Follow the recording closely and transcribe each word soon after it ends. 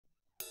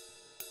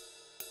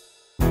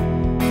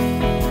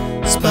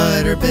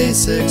Spider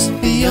basics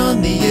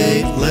beyond the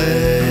 8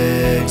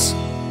 legs.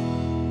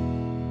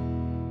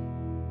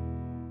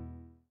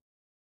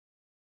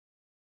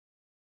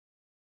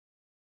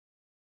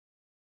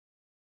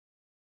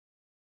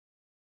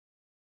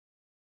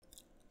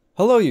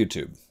 Hello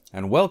YouTube,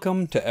 and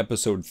welcome to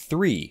episode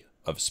 3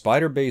 of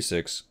Spider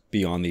Basics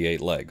Beyond the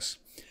 8 Legs.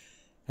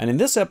 And in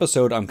this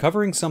episode, I'm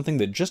covering something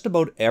that just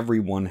about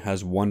everyone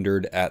has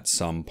wondered at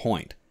some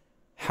point.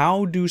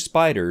 How do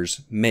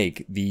spiders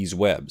make these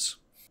webs?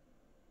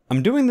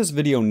 I'm doing this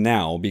video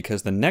now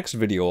because the next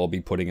video I'll be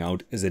putting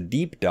out is a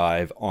deep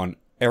dive on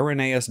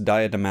Araneus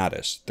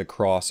diadematus, the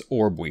cross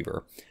orb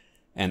weaver.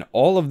 And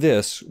all of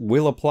this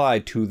will apply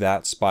to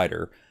that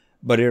spider,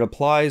 but it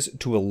applies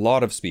to a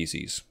lot of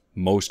species.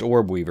 Most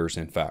orb weavers,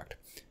 in fact.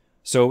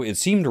 So it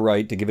seemed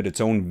right to give it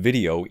its own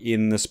video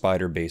in the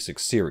Spider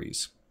Basics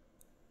series.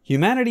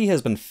 Humanity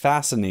has been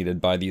fascinated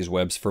by these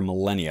webs for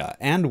millennia,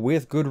 and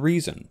with good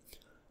reason.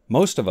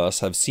 Most of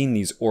us have seen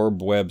these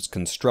orb webs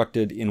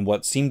constructed in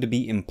what seem to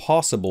be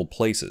impossible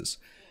places.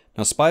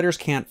 Now, spiders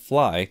can't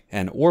fly,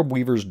 and orb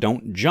weavers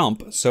don't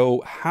jump,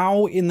 so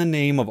how in the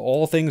name of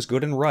all things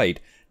good and right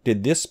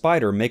did this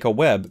spider make a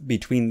web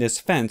between this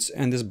fence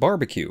and this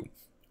barbecue?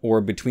 Or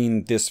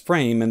between this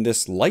frame and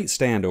this light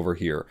stand over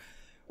here,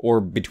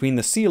 or between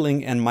the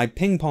ceiling and my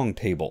ping pong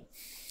table.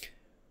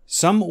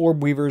 Some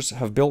orb weavers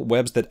have built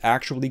webs that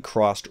actually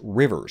crossed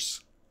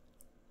rivers.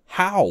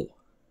 How?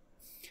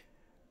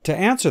 To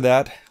answer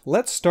that,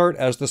 let's start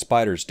as the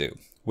spiders do,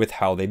 with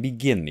how they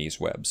begin these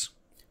webs.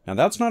 Now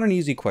that's not an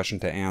easy question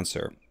to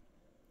answer.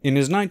 In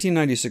his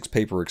 1996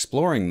 paper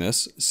exploring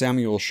this,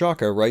 Samuel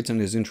Shaka writes in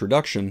his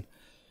introduction,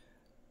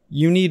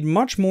 "You need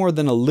much more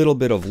than a little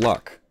bit of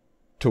luck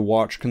to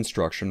watch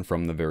construction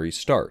from the very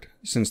start,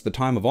 since the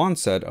time of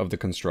onset of the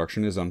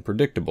construction is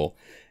unpredictable,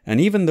 and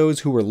even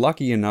those who were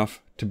lucky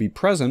enough to be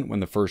present when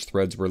the first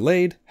threads were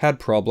laid had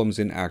problems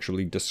in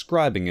actually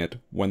describing it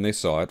when they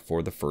saw it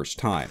for the first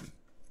time."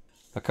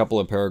 A couple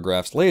of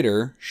paragraphs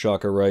later,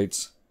 Shaka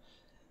writes,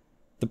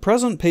 "The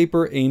present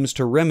paper aims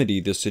to remedy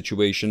this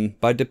situation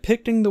by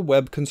depicting the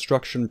web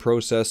construction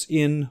process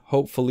in,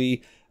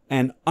 hopefully,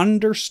 an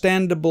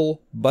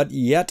understandable but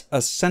yet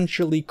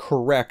essentially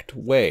correct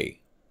way."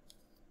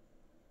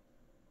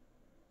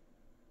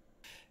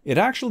 It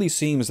actually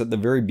seems that the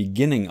very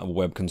beginning of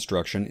web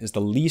construction is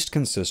the least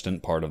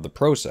consistent part of the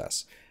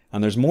process,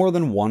 and there's more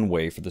than one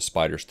way for the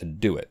spiders to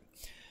do it.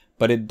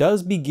 But it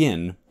does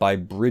begin by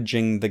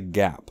bridging the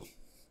gap.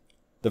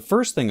 The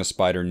first thing a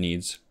spider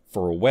needs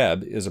for a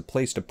web is a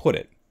place to put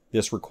it.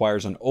 This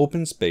requires an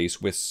open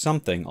space with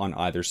something on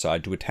either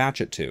side to attach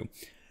it to.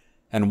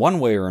 And one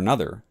way or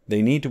another,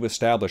 they need to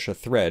establish a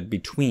thread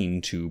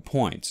between 2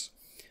 points.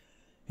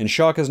 In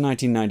Shaka's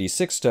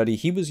 1996 study,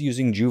 he was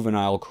using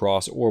juvenile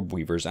cross orb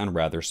weavers and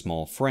rather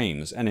small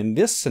frames, and in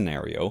this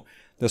scenario,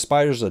 the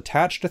spiders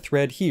attached a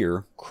thread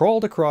here,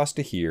 crawled across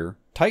to here,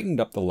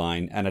 tightened up the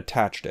line, and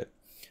attached it.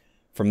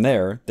 From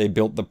there, they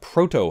built the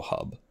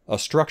proto-hub, a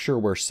structure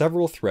where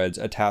several threads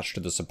attached to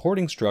the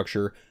supporting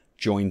structure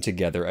joined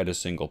together at a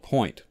single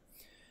point.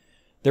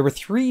 There were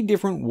 3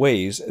 different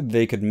ways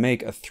they could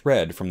make a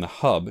thread from the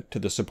hub to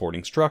the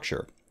supporting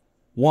structure.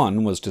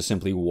 One was to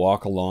simply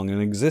walk along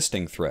an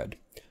existing thread.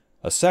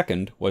 A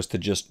second was to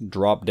just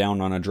drop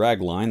down on a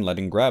drag line,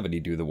 letting gravity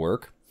do the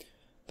work.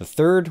 The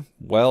third,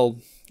 well,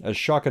 as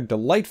Shaka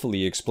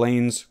delightfully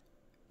explains,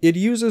 it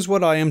uses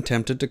what I am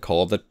tempted to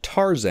call the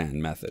Tarzan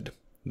method.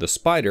 The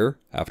spider,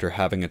 after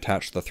having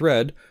attached the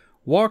thread,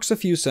 walks a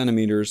few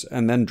centimeters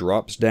and then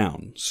drops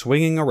down,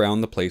 swinging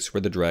around the place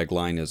where the drag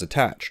line is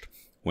attached.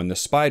 When the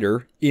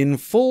spider, in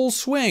full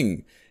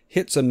swing,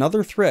 hits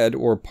another thread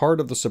or part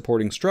of the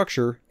supporting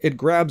structure, it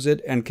grabs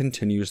it and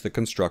continues the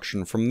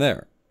construction from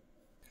there.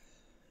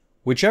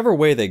 Whichever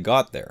way they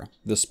got there,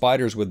 the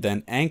spiders would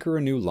then anchor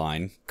a new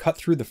line, cut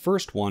through the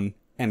first one,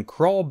 and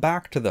crawl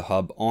back to the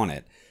hub on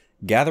it,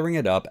 gathering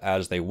it up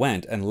as they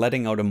went and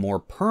letting out a more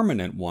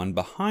permanent one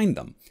behind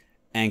them,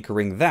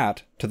 anchoring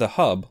that to the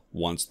hub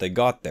once they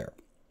got there.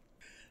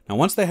 Now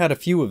once they had a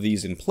few of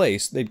these in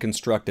place, they'd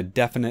construct a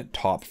definite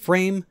top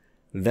frame,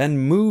 then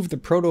move the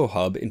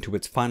proto-hub into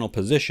its final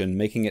position,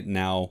 making it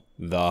now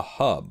the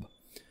hub.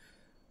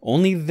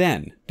 Only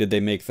then did they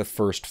make the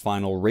first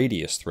final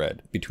radius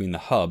thread between the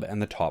hub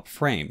and the top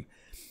frame,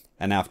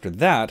 and after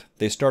that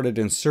they started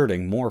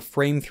inserting more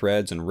frame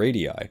threads and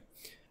radii.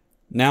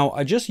 Now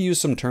I just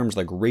used some terms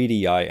like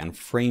radii and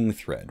frame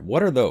thread.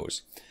 What are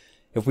those?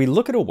 If we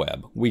look at a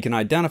web, we can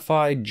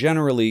identify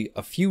generally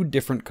a few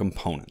different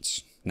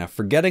components. Now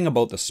forgetting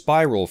about the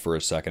spiral for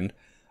a second,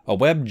 a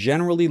web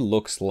generally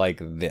looks like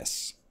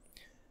this.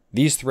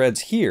 These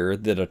threads here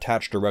that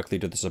attach directly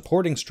to the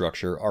supporting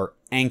structure are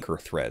anchor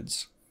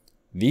threads.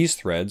 These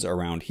threads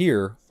around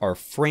here are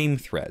frame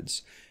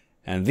threads,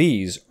 and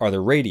these are the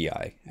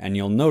radii, and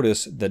you'll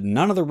notice that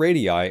none of the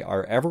radii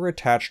are ever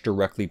attached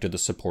directly to the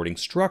supporting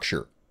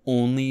structure,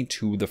 only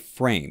to the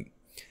frame.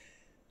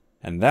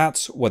 And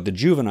that's what the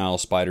juvenile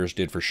spiders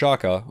did for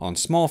Shaka on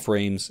small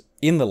frames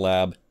in the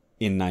lab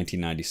in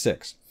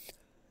 1996.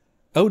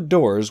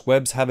 Outdoors,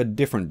 webs have a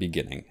different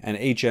beginning, and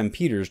H.M.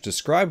 Peters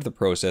described the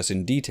process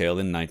in detail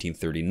in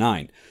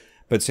 1939.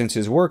 But since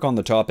his work on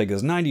the topic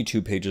is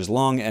 92 pages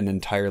long and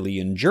entirely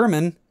in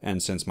German,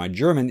 and since my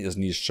German is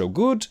nicht so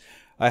gut,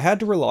 I had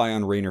to rely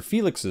on Rainer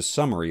Felix's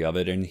summary of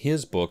it in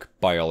his book,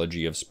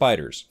 Biology of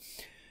Spiders.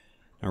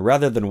 Now,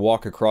 rather than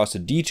walk across a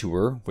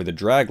detour with a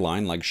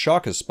dragline like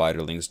Shaka's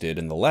spiderlings did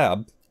in the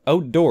lab,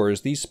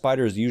 outdoors these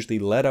spiders usually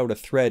let out a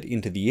thread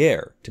into the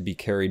air to be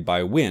carried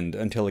by wind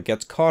until it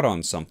gets caught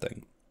on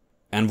something.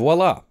 And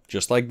voila,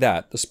 just like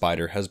that, the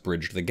spider has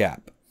bridged the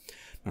gap.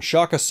 Now,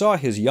 Shaka saw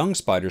his young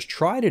spiders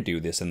try to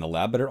do this in the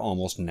lab, but it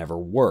almost never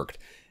worked.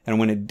 And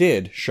when it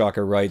did,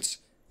 Shaka writes,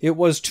 "It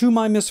was to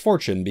my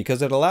misfortune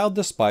because it allowed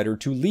the spider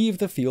to leave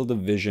the field of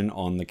vision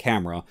on the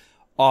camera,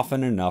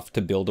 often enough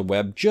to build a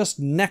web just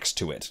next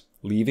to it,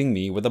 leaving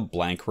me with a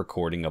blank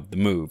recording of the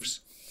moves."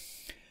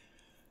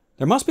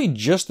 There must be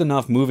just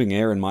enough moving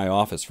air in my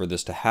office for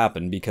this to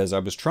happen, because I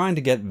was trying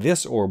to get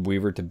this orb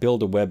weaver to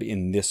build a web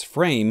in this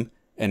frame,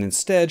 and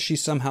instead she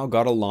somehow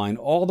got a line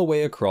all the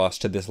way across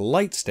to this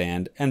light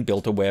stand and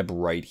built a web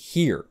right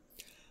here.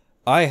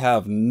 I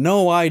have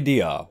no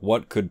idea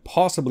what could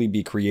possibly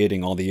be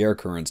creating all the air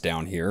currents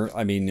down here.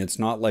 I mean, it's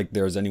not like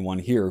there's anyone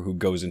here who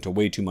goes into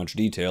way too much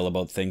detail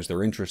about things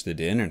they're interested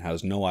in and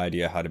has no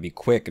idea how to be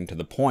quick and to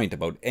the point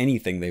about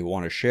anything they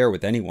want to share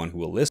with anyone who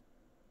will listen.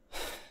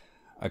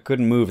 I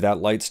couldn't move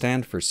that light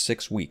stand for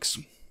 6 weeks.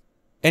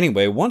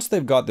 Anyway, once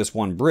they've got this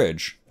one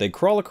bridge, they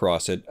crawl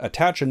across it,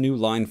 attach a new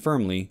line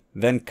firmly,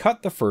 then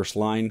cut the first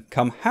line,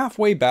 come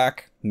halfway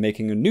back,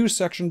 making a new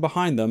section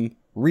behind them,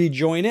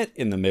 rejoin it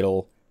in the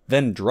middle,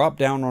 then drop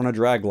down on a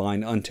drag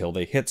line until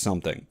they hit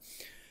something.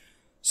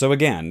 So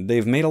again,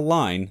 they've made a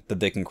line that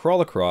they can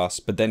crawl across,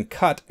 but then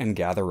cut and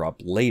gather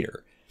up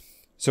later.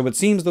 So it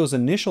seems those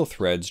initial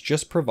threads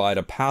just provide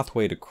a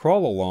pathway to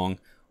crawl along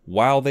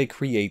while they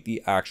create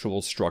the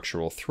actual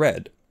structural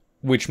thread,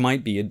 which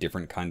might be a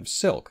different kind of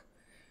silk.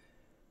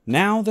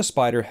 Now the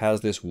spider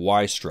has this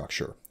Y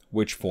structure,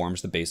 which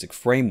forms the basic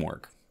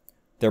framework.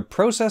 Their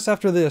process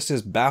after this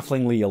is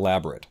bafflingly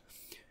elaborate.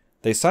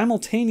 They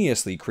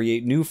simultaneously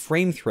create new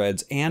frame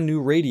threads and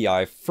new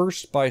radii,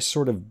 first by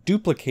sort of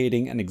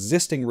duplicating an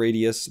existing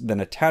radius, then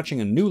attaching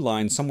a new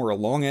line somewhere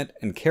along it,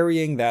 and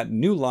carrying that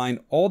new line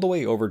all the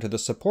way over to the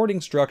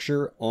supporting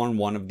structure on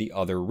one of the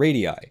other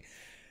radii.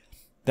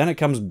 Then it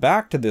comes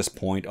back to this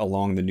point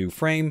along the new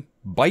frame,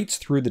 bites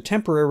through the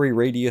temporary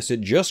radius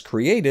it just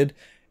created,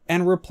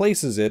 and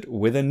replaces it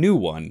with a new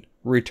one,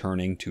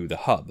 returning to the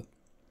hub.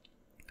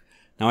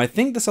 Now I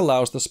think this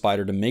allows the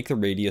spider to make the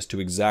radius to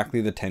exactly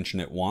the tension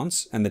it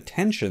wants, and the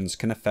tensions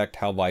can affect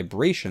how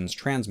vibrations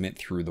transmit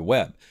through the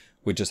web,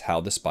 which is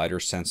how the spider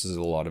senses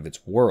a lot of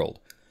its world.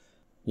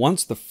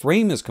 Once the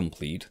frame is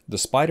complete, the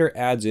spider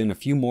adds in a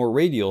few more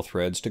radial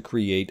threads to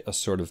create a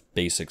sort of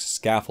basic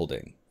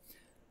scaffolding.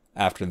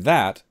 After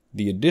that,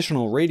 the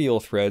additional radial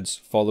threads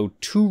follow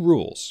two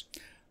rules.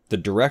 The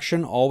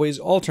direction always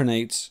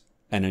alternates,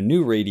 and a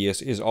new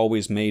radius is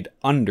always made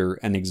under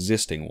an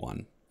existing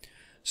one.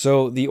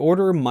 So the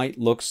order might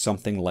look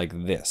something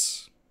like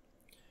this.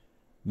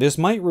 This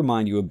might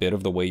remind you a bit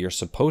of the way you're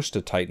supposed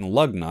to tighten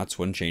lug nuts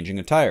when changing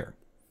a tire.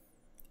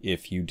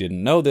 If you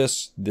didn't know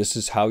this, this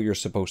is how you're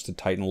supposed to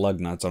tighten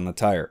lug nuts on a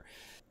tire.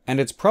 And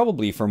it's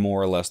probably for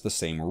more or less the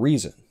same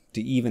reason,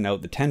 to even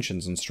out the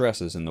tensions and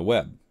stresses in the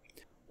web.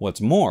 What's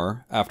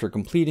more, after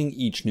completing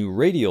each new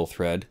radial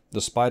thread,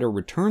 the spider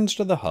returns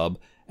to the hub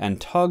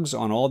and tugs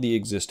on all the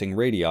existing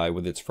radii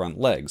with its front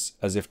legs,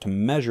 as if to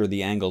measure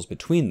the angles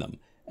between them,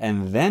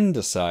 and then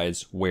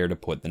decides where to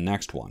put the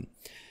next one.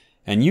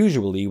 And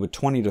usually, with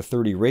 20 to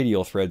 30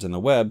 radial threads in the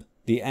web,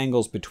 the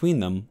angles between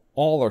them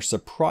all are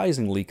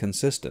surprisingly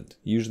consistent,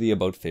 usually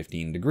about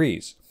 15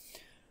 degrees.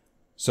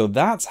 So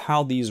that's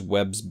how these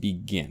webs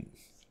begin.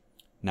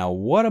 Now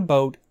what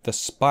about the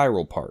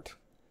spiral part?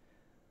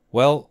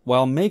 Well,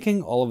 while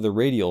making all of the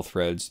radial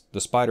threads,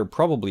 the spider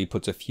probably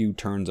puts a few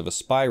turns of a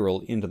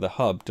spiral into the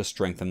hub to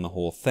strengthen the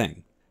whole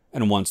thing.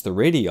 And once the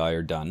radii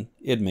are done,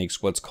 it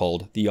makes what's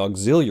called the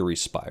auxiliary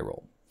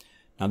spiral.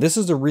 Now this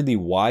is a really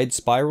wide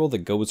spiral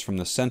that goes from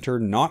the center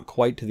not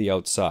quite to the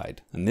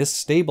outside, and this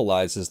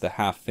stabilizes the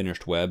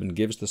half-finished web and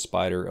gives the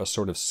spider a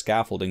sort of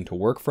scaffolding to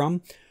work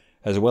from,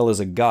 as well as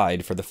a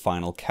guide for the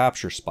final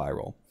capture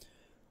spiral.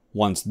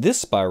 Once this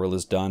spiral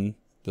is done,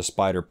 the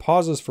spider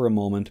pauses for a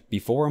moment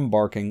before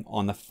embarking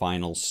on the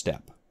final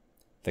step,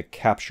 the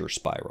capture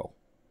spiral.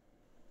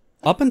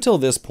 Up until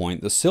this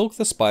point, the silk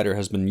the spider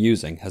has been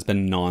using has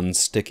been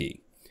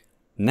non-sticky.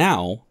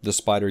 Now, the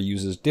spider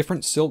uses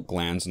different silk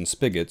glands and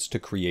spigots to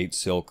create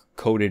silk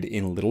coated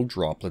in little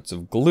droplets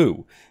of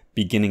glue,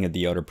 beginning at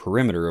the outer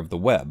perimeter of the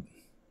web.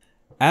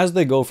 As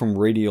they go from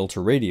radial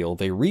to radial,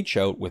 they reach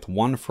out with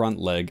one front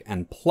leg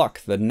and pluck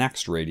the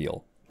next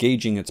radial,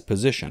 gauging its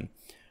position.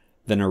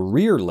 Then a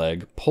rear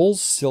leg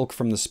pulls silk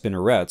from the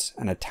spinnerets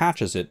and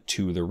attaches it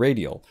to the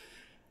radial.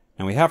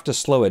 Now we have to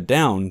slow it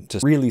down to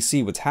really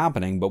see what's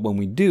happening, but when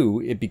we do,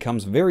 it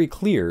becomes very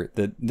clear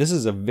that this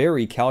is a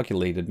very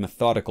calculated,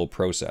 methodical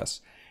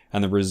process,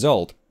 and the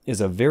result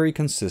is a very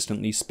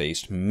consistently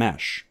spaced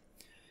mesh.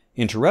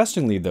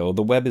 Interestingly though,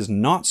 the web is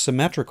not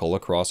symmetrical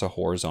across a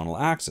horizontal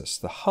axis.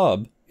 The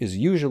hub is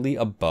usually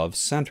above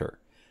center.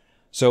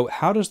 So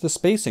how does the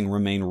spacing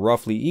remain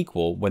roughly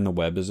equal when the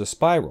web is a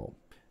spiral?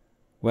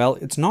 Well,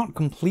 it's not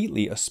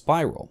completely a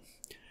spiral.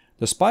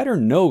 The spider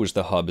knows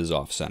the hub is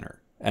off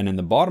center, and in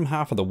the bottom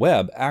half of the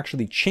web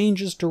actually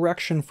changes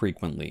direction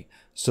frequently,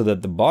 so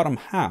that the bottom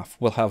half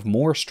will have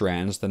more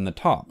strands than the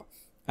top.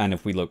 And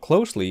if we look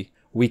closely,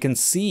 we can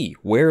see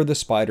where the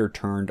spider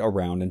turned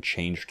around and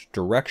changed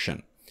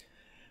direction.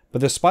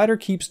 But the spider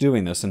keeps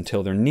doing this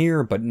until they're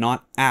near but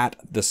not at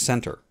the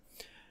center.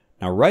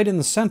 Now right in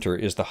the center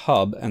is the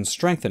hub and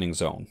strengthening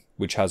zone,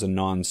 which has a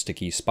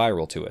non-sticky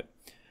spiral to it.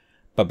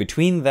 But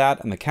between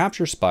that and the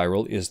capture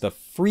spiral is the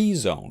free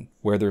zone,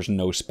 where there's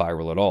no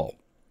spiral at all.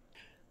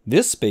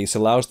 This space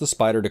allows the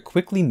spider to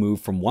quickly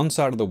move from one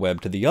side of the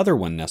web to the other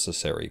when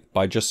necessary,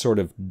 by just sort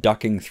of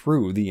ducking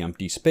through the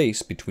empty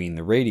space between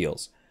the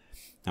radials.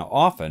 Now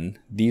often,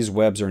 these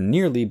webs are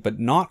nearly but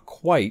not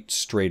quite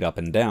straight up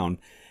and down,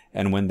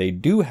 and when they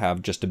do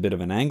have just a bit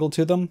of an angle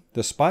to them,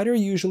 the spider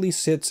usually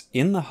sits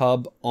in the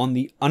hub on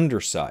the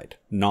underside,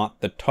 not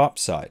the top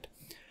side.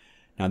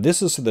 Now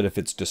this is so that if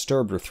it's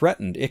disturbed or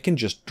threatened, it can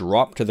just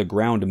drop to the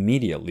ground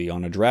immediately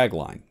on a drag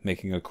line,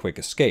 making a quick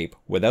escape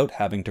without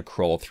having to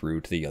crawl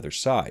through to the other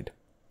side.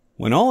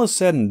 When all is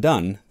said and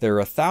done, there are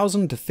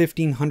 1,000 to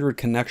 1,500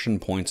 connection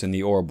points in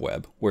the orb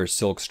web, where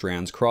silk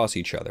strands cross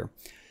each other.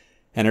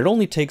 And it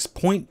only takes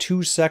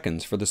 0.2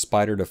 seconds for the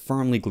spider to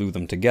firmly glue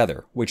them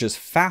together, which is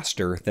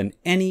faster than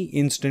any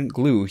instant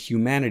glue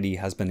humanity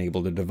has been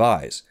able to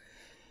devise.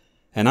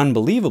 And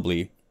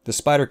unbelievably, the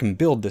spider can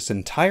build this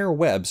entire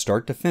web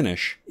start to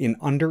finish in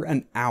under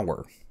an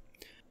hour.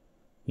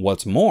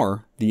 What's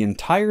more, the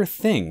entire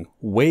thing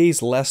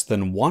weighs less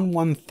than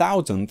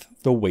 1/1000th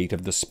the weight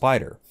of the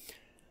spider.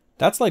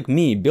 That's like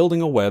me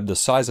building a web the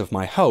size of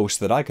my house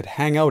that I could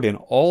hang out in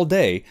all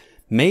day,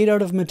 made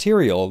out of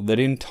material that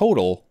in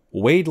total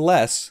weighed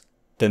less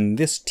than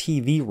this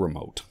TV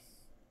remote.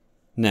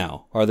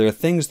 Now, are there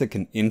things that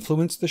can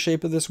influence the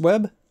shape of this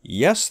web?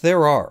 Yes,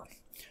 there are.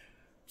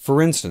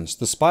 For instance,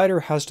 the spider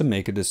has to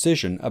make a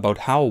decision about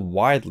how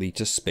widely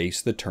to space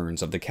the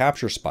turns of the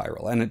capture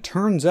spiral, and it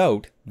turns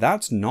out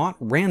that's not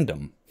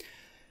random.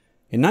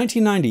 In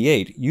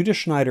 1998, Jutta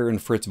Schneider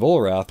and Fritz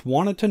Vollrath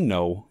wanted to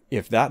know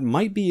if that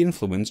might be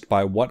influenced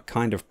by what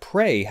kind of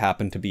prey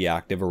happened to be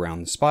active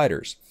around the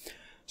spiders.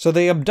 So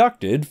they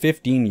abducted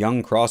 15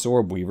 young cross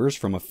orb weavers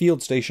from a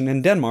field station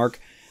in Denmark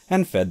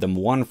and fed them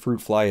 1 fruit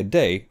fly a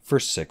day for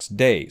 6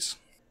 days.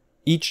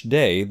 Each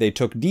day they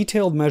took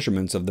detailed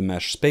measurements of the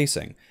mesh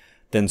spacing,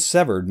 then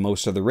severed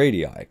most of the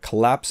radii,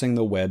 collapsing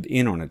the web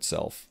in on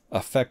itself,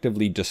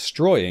 effectively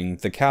destroying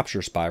the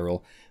capture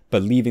spiral,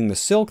 but leaving the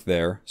silk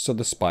there so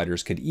the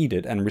spiders could eat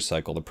it and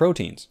recycle the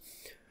proteins.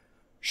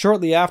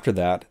 Shortly after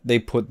that, they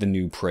put the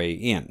new prey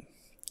in.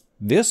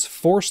 This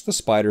forced the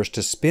spiders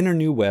to spin a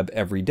new web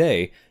every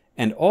day,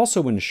 and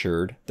also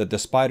ensured that the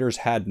spiders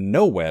had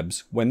no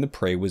webs when the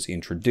prey was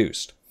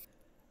introduced.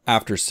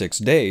 After 6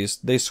 days,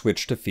 they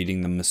switched to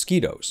feeding them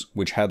mosquitoes,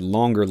 which had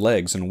longer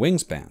legs and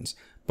wingspans,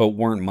 but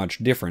weren't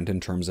much different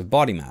in terms of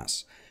body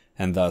mass,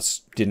 and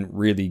thus didn't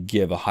really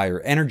give a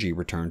higher energy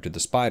return to the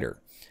spider.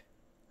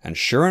 And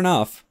sure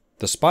enough,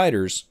 the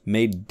spiders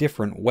made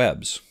different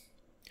webs.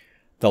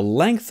 The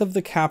length of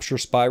the capture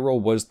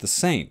spiral was the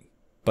same,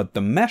 but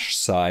the mesh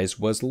size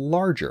was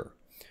larger.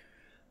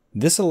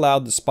 This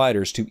allowed the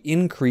spiders to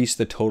increase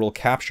the total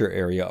capture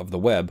area of the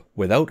web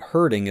without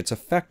hurting its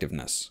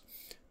effectiveness.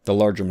 The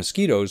larger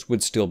mosquitoes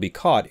would still be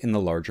caught in the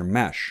larger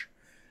mesh.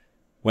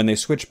 When they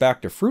switched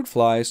back to fruit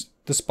flies,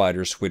 the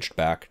spiders switched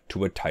back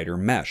to a tighter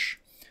mesh.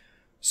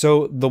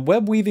 So the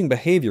web weaving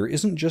behavior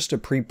isn't just a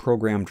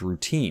pre-programmed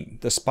routine.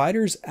 The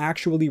spiders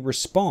actually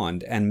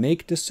respond and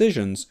make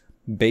decisions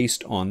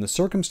based on the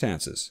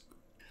circumstances.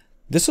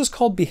 This is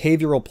called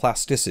behavioral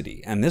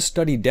plasticity, and this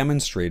study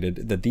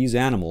demonstrated that these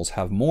animals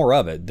have more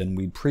of it than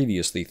we'd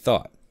previously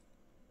thought.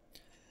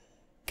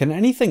 Can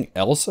anything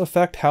else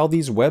affect how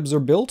these webs are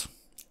built?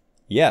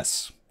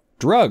 Yes,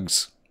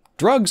 drugs.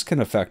 Drugs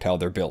can affect how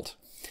they're built.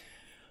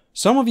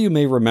 Some of you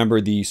may remember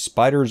the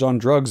spiders on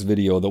drugs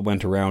video that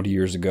went around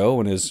years ago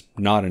and is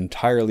not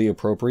entirely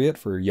appropriate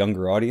for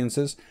younger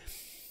audiences.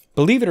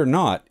 Believe it or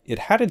not, it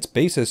had its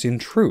basis in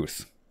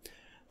truth.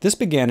 This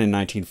began in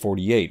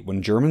 1948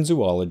 when German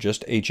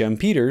zoologist H.M.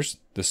 Peters,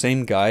 the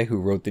same guy who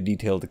wrote the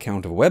detailed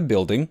account of web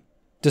building,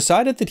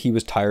 decided that he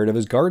was tired of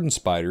his garden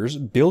spiders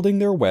building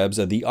their webs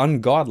at the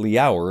ungodly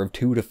hour of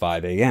 2 to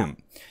 5 a.m.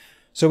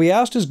 So he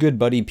asked his good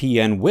buddy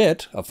P.N.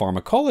 Witt, a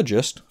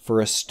pharmacologist, for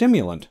a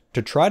stimulant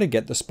to try to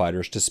get the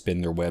spiders to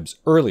spin their webs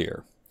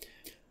earlier.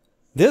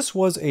 This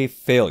was a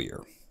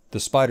failure.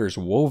 The spiders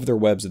wove their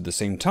webs at the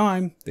same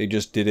time, they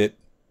just did it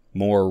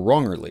more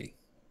wrongerly.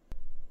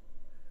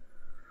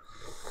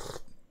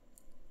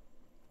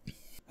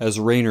 As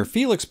Rainer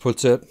Felix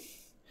puts it,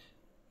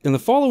 in the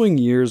following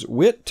years,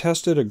 Witt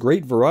tested a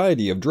great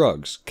variety of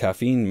drugs,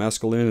 caffeine,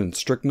 mescaline, and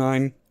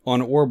strychnine,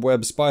 on orb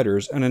web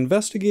spiders and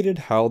investigated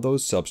how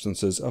those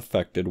substances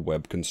affected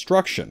web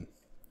construction.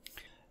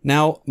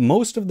 Now,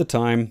 most of the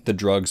time, the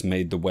drugs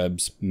made the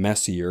webs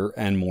messier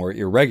and more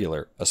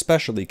irregular,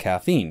 especially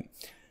caffeine.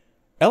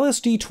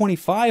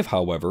 LSD-25,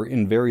 however,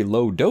 in very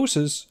low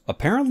doses,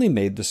 apparently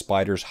made the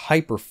spiders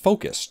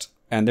hyper-focused,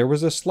 and there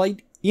was a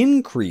slight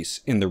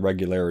increase in the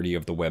regularity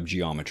of the web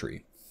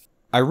geometry.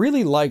 I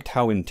really liked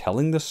how in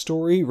telling this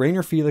story,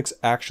 Rainer Felix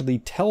actually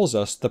tells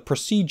us the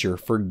procedure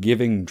for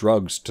giving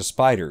drugs to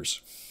spiders.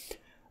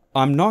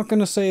 I'm not going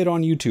to say it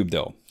on YouTube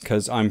though,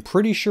 because I'm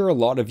pretty sure a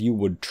lot of you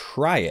would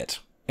try it,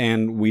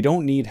 and we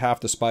don't need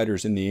half the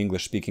spiders in the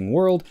English-speaking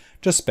world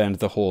to spend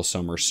the whole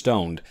summer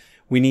stoned.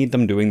 We need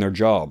them doing their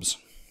jobs.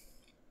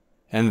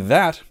 And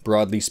that,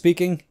 broadly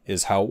speaking,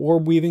 is how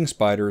orb-weaving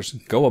spiders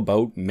go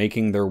about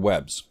making their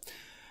webs.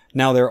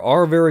 Now, there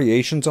are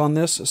variations on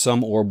this.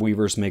 Some orb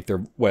weavers make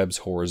their webs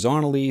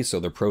horizontally, so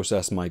the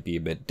process might be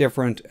a bit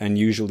different, and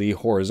usually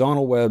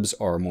horizontal webs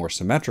are more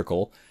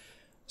symmetrical.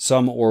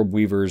 Some orb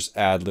weavers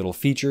add little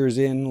features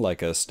in,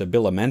 like a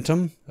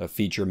stabilimentum, a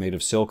feature made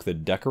of silk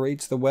that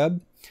decorates the web.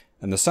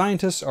 And the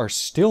scientists are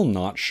still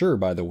not sure,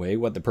 by the way,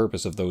 what the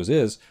purpose of those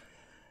is.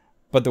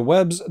 But the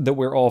webs that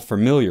we're all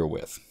familiar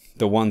with,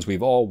 the ones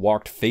we've all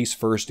walked face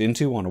first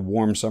into on a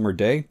warm summer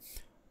day,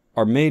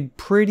 are made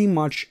pretty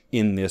much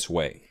in this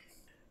way.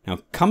 Now,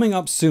 coming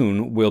up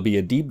soon will be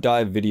a deep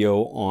dive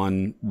video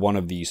on one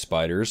of these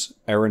spiders,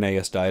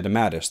 Arenaeus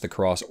diadematus, the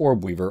cross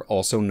orb weaver,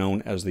 also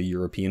known as the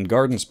European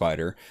garden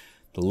spider.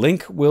 The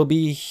link will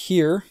be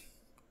here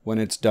when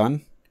it's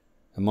done.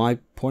 Am I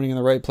pointing in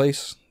the right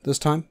place this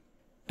time?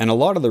 And a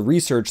lot of the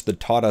research that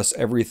taught us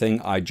everything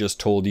I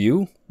just told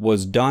you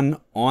was done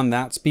on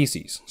that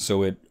species,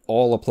 so it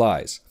all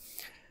applies.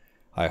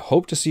 I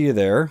hope to see you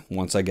there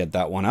once I get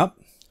that one up.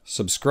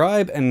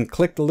 Subscribe and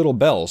click the little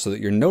bell so that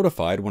you're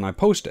notified when I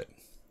post it.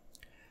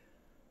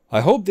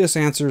 I hope this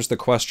answers the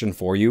question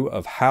for you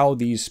of how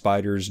these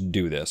spiders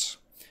do this.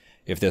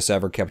 If this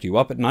ever kept you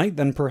up at night,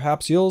 then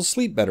perhaps you'll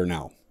sleep better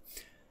now.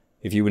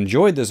 If you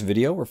enjoyed this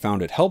video or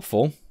found it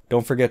helpful,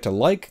 don't forget to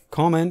like,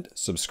 comment,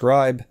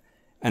 subscribe,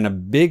 and a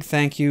big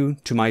thank you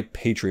to my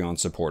Patreon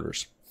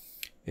supporters.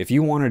 If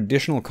you want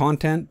additional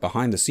content,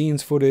 behind the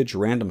scenes footage,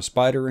 random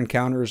spider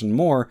encounters, and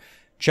more,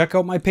 check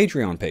out my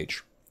Patreon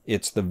page.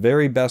 It's the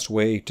very best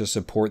way to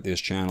support this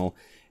channel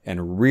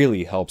and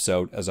really helps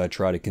out as I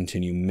try to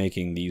continue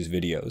making these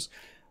videos.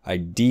 I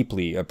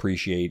deeply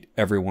appreciate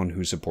everyone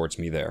who supports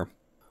me there.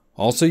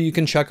 Also, you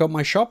can check out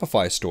my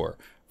Shopify store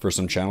for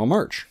some channel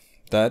merch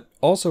that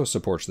also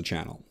supports the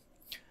channel.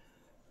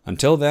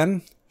 Until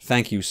then,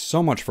 thank you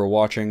so much for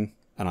watching,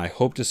 and I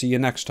hope to see you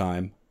next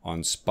time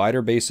on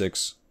Spider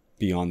Basics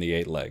Beyond the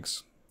 8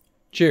 Legs.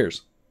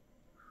 Cheers!